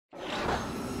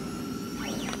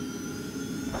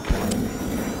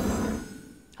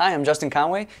Hi, I'm Justin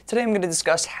Conway. Today I'm going to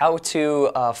discuss how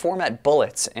to format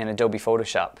bullets in Adobe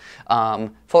Photoshop.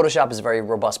 Photoshop is a very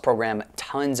robust program,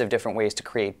 tons of different ways to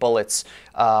create bullets.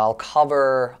 I'll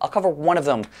cover one of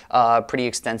them pretty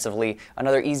extensively.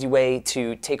 Another easy way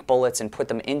to take bullets and put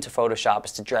them into Photoshop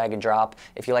is to drag and drop.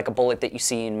 If you like a bullet that you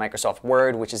see in Microsoft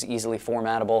Word, which is easily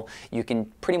formatable, you can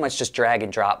pretty much just drag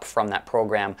and drop from that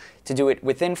program. To do it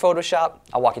within Photoshop,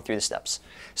 I'll walk you through the steps.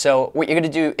 So what you're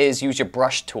going to do is use your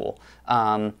brush tool.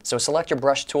 So select your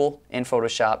brush tool in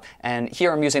Photoshop, and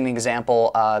here I'm using the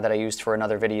example that I used for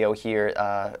another video here,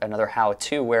 another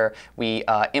how-to where we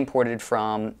imported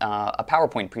from a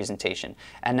PowerPoint presentation.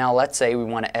 And now let's say we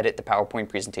want to edit the PowerPoint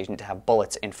presentation to have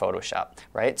bullets in Photoshop,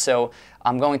 right? So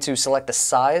I'm going to select the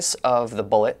size of the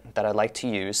bullet that I'd like to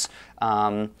use.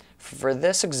 For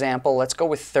this example, let's go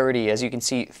with 30. As you can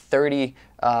see, 30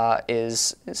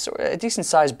 is sort of a decent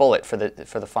sized bullet for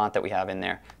the font that we have in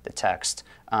there, the text.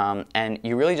 And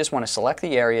you really just want to select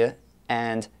the area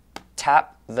and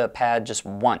tap the pad just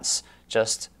once.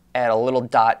 Just add a little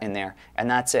dot in there, and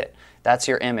that's it. That's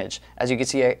your image. As you can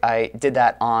see, I did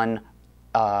that on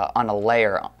a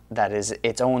layer that is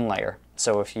its own layer.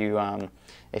 So if you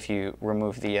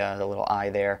remove the little eye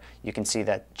there, you can see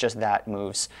that just that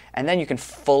moves. And then you can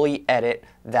fully edit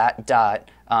that dot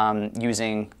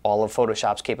using all of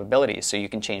Photoshop's capabilities. So you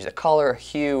can change the color,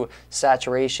 hue,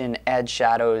 saturation, add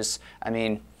shadows. I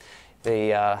mean,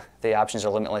 the options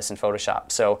are limitless in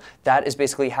Photoshop. So that is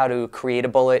basically how to create a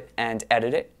bullet and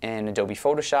edit it in Adobe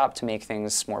Photoshop to make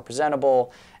things more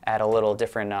presentable, add a little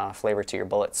different flavor to your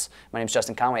bullets. My name is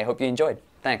Justin Conway. I hope you enjoyed.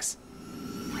 Thanks.